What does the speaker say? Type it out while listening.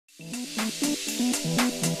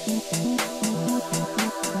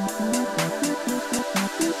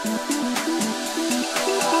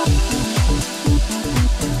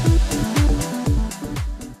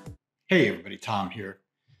Hey everybody, Tom here.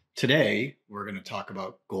 Today we're going to talk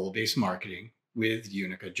about goal-based marketing with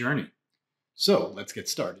Unica Journey. So let's get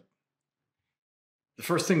started. The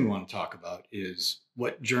first thing we want to talk about is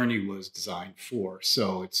what Journey was designed for.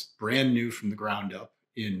 So it's brand new from the ground up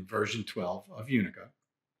in version 12 of Unica.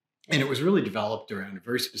 And it was really developed around a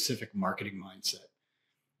very specific marketing mindset.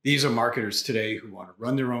 These are marketers today who want to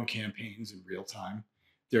run their own campaigns in real time.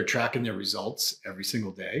 They're tracking their results every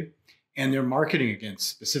single day, and they're marketing against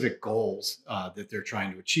specific goals that they're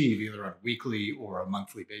trying to achieve either on a weekly or a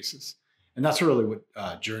monthly basis. And that's really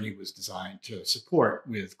what Journey was designed to support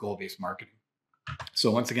with goal-based marketing.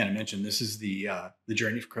 So once again, I mentioned this is the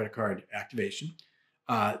Journey for credit card activation.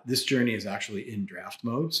 This Journey is actually in draft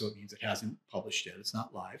mode, so it means it hasn't published yet. It's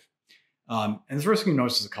not live. And the first thing you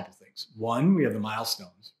notice is a couple things. One, we have the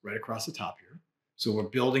milestones right across the top here. So we're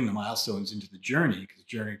building the milestones into the journey because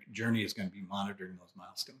journey is going to be monitoring those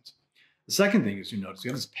milestones. The second thing is you notice we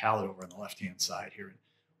have this palette over on the left-hand side here. And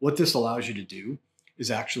what this allows you to do is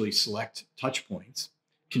actually select touch points,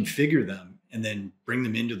 configure them, and then bring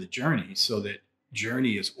them into the journey so that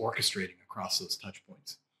journey is orchestrating across those touch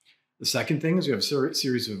points. The second thing is we have a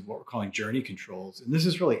series of what we're calling journey controls. And this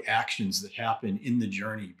is really actions that happen in the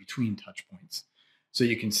journey between touch points. So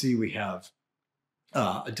you can see we have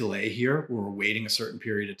a delay here where we're waiting a certain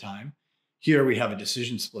period of time. Here we have a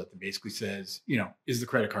decision split that basically says, is the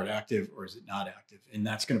credit card active or is it not active? And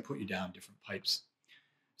that's going to put you down different pipes.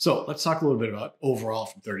 So let's talk a little bit about overall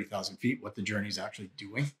from 30,000 feet, what the journey is actually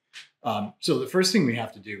doing. So the first thing we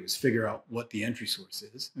have to do is figure out what the entry source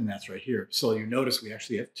is, and that's right here. So you notice we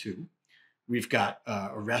actually have two. We've got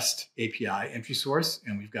a REST API entry source,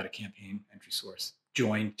 and we've got a campaign entry source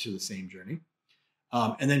joined to the same journey.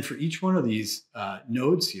 And then for each one of these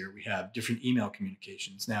nodes here, we have different email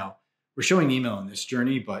communications. Now, we're showing email in this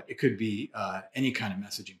journey, but it could be any kind of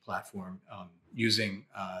messaging platform using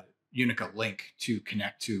Unica Link to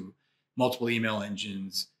connect to multiple email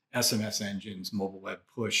engines, SMS engines, mobile web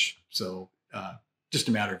push. So just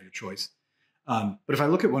a matter of your choice. But if I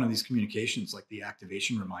look at one of these communications, like the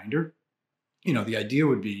activation reminder, the idea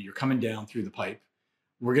would be you're coming down through the pipe.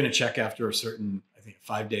 We're going to check after a certain, I think,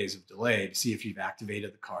 5 days of delay to see if you've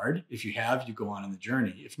activated the card. If you have, you go on in the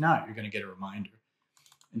journey. If not, you're going to get a reminder.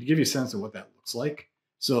 And to give you a sense of what that looks like,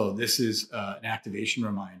 so this is an activation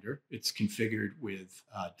reminder. It's configured with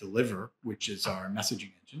Deliver, which is our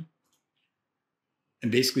messaging engine. And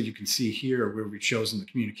basically, you can see here where we've chosen the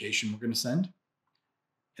communication we're going to send.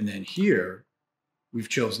 And then here, we've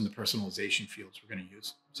chosen the personalization fields we're going to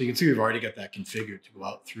use. So you can see we've already got that configured to go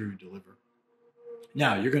out through Deliver.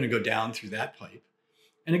 Now you're going to go down through that pipe.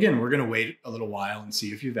 And again, we're going to wait a little while and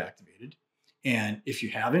see if you've activated. And if you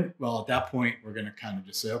haven't, well, at that point, we're going to kind of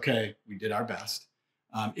just say, okay, we did our best.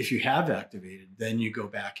 If you have activated, then you go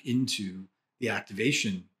back into the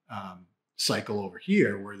activation cycle over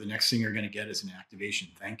here, where the next thing you're going to get is an activation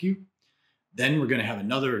thank you. Then we're going to have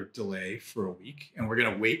another delay for a week, and we're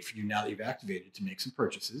going to wait for you now that you've activated to make some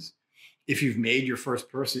purchases. If you've made your first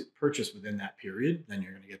purchase within that period, then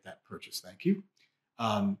you're going to get that purchase thank you.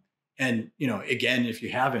 And again, if you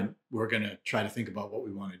haven't, we're going to try to think about what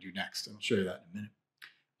we want to do next. And I'll show you that in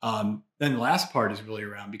a minute. Then the last part is really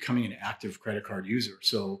around becoming an active credit card user.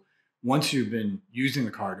 So once you've been using the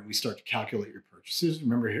card and we start to calculate your purchases,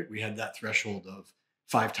 remember here we had that threshold of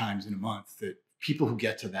 5 times in a month, that people who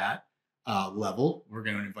get to that level, we're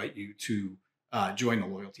going to invite you to join the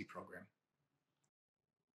loyalty program.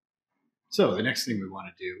 So the next thing we want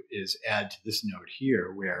to do is add to this node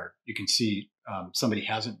here where you can see somebody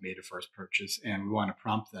hasn't made a first purchase, and we want to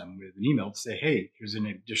prompt them with an email to say, hey, here's an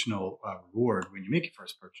additional reward when you make your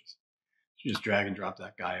first purchase. So you just drag and drop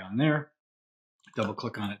that guy on there, double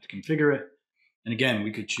click on it to configure it. And again,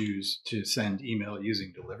 we could choose to send email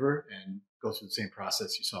using Deliver and go through the same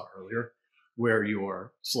process you saw earlier, where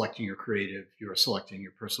you're selecting your creative, you're selecting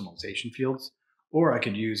your personalization fields, or I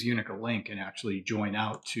could use Unica Link and actually join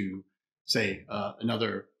out to say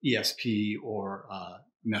another ESP or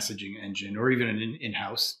messaging engine, or even an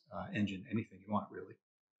in-house engine, anything you want really.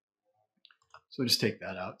 So just take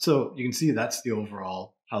that out. So you can see that's the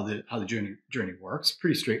overall how the journey works.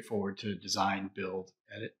 Pretty straightforward to design, build,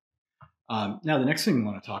 edit. Now the next thing we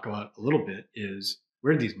want to talk about a little bit is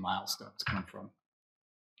where do these milestones come from?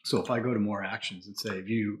 So if I go to more actions and say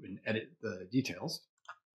view and edit the details,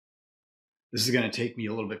 this is going to take me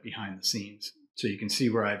a little bit behind the scenes. So you can see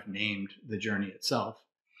where I've named the journey itself.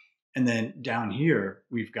 And then down here,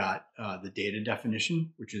 we've got the data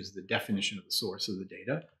definition, which is the definition of the source of the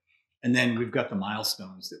data. And then we've got the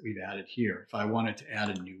milestones that we've added here. If I wanted to add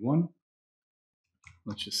a new one,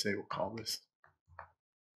 let's just say we'll call this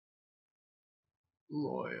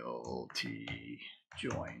loyalty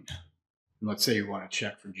join. And let's say you want to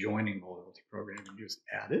check for joining the loyalty program, and you just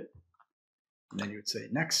add it. And then you would say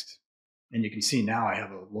next. And you can see now I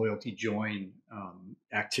have a loyalty join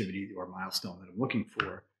activity or milestone that I'm looking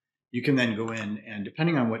for. You can then go in, and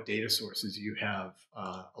depending on what data sources you have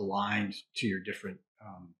aligned to your different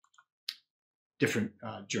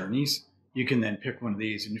journeys, you can then pick one of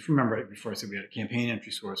these. And if you remember right before I said we had a campaign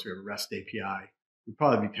entry source, we have a REST API. We'd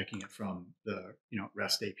probably be picking it from the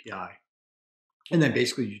REST API. And then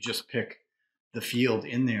basically you just pick the field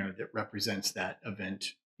in there that represents that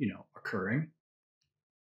event occurring.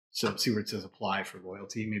 So see where it says apply for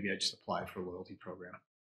loyalty. Maybe I just apply for a loyalty program,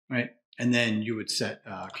 right? And then you would set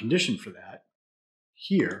a condition for that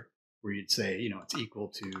here, where you'd say, it's equal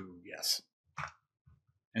to yes.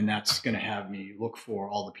 And that's going to have me look for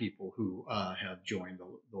all the people who have joined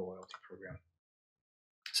the loyalty program.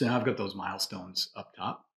 So now I've got those milestones up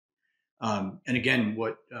top. And again,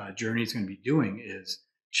 what Journey is going to be doing is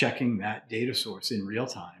checking that data source in real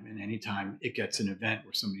time. And anytime it gets an event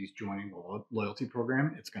where somebody's joining the loyalty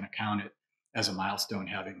program, it's going to count it as a milestone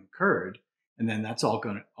having occurred. And then that's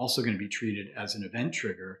also going to be treated as an event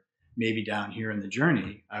trigger. Maybe down here in the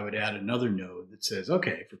journey, I would add another node that says,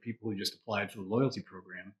 okay, for people who just applied for the loyalty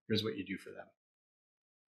program, here's what you do for them.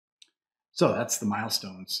 So that's the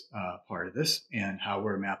milestones part of this and how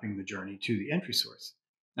we're mapping the journey to the entry source.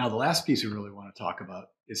 Now, the last piece we really want to talk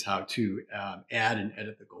about is how to add and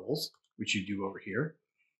edit the goals, which you do over here.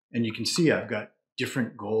 And you can see I've got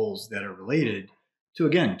different goals that are related to,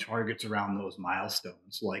 again, targets around those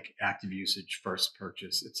milestones like active usage, first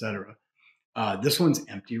purchase, etc. This one's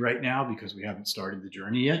empty right now because we haven't started the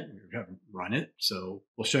journey yet. We haven't run it. So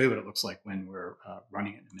we'll show you what it looks like when we're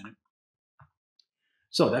running it in a minute.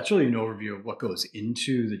 So that's really an overview of what goes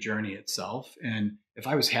into the journey itself. And if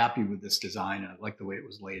I was happy with this design and I like the way it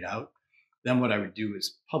was laid out, then what I would do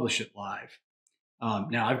is publish it live.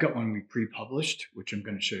 Now I've got one we pre-published, which I'm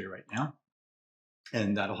going to show you right now.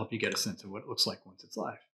 And that'll help you get a sense of what it looks like once it's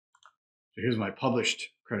live. So here's my published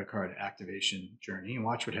credit card activation journey, and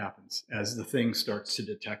watch what happens as the thing starts to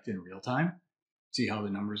detect in real time. See how the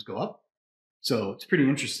numbers go up. So it's pretty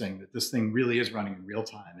interesting that this thing really is running in real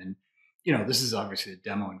time. And this is obviously a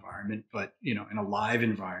demo environment, but in a live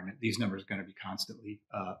environment, these numbers are going to be constantly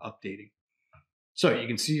updating. So you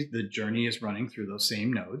can see the journey is running through those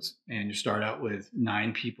same nodes, and you start out with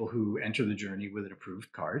 9 people who enter the journey with an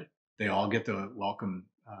approved card. They all get the welcome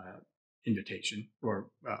invitation or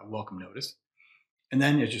welcome notice. And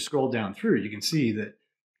then as you scroll down through, you can see that,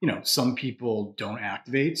 some people don't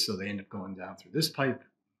activate, so they end up going down through this pipe.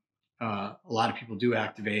 A lot of people do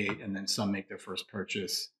activate, and then some make their first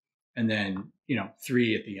purchase. And then,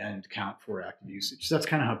 3 at the end count for active usage. So that's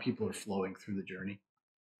kind of how people are flowing through the journey.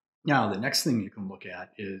 Now, the next thing you can look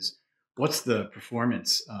at is what's the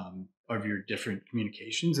performance of your different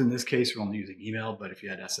communications. In this case, we're only using email, but if you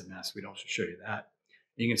had SMS, we'd also show you that.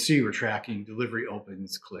 And you can see we're tracking delivery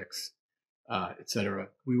opens, clicks, etc.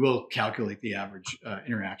 We will calculate the average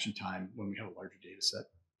interaction time when we have a larger data set.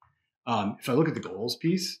 If I look at the goals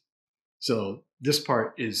piece, so this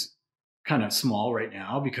part is kind of small right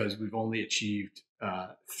now because we've only achieved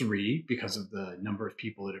 3 because of the number of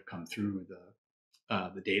people that have come through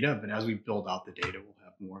the data. But as we build out the data, we'll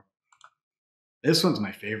have more. This one's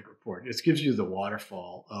my favorite report. It gives you the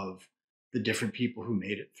waterfall of the different people who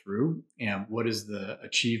made it through and what is the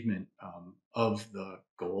achievement of the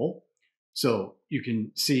goal. So you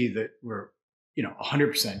can see that we're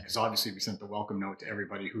 100% because obviously we sent the welcome note to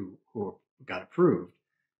everybody who got approved.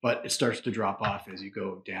 But it starts to drop off as you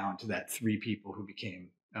go down to that 3 people who became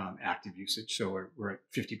active usage. So we're at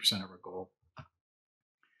 50% of our goal.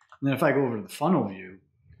 And then if I go over to the funnel view,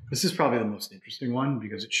 this is probably the most interesting one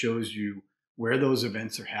because it shows you where those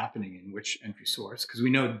events are happening in which entry source, because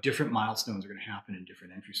we know different milestones are going to happen in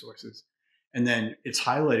different entry sources. And then it's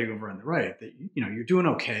highlighting over on the right that you're doing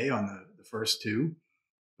okay on the first 2,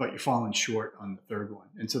 but you're falling short on the 3rd one.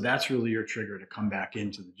 And so that's really your trigger to come back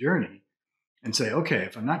into the journey and say, okay,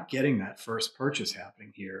 if I'm not getting that first purchase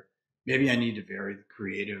happening here, maybe I need to vary the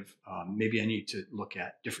creative. Maybe I need to look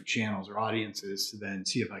at different channels or audiences to then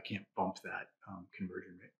see if I can't bump that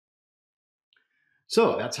conversion rate.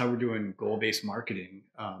 So that's how we're doing goal-based marketing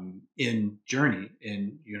in Journey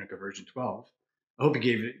in Unica version 12. I hope it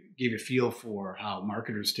gave you a feel for how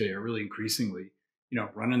marketers today are really increasingly,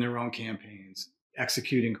 running their own campaigns,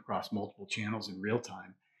 executing across multiple channels in real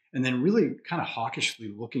time, and then really kind of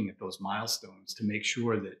hawkishly looking at those milestones to make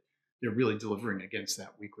sure that they're really delivering against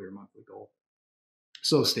that weekly or monthly goal.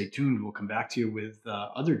 So stay tuned. We'll come back to you with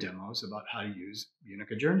other demos about how to use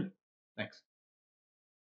Unica Journey. Thanks.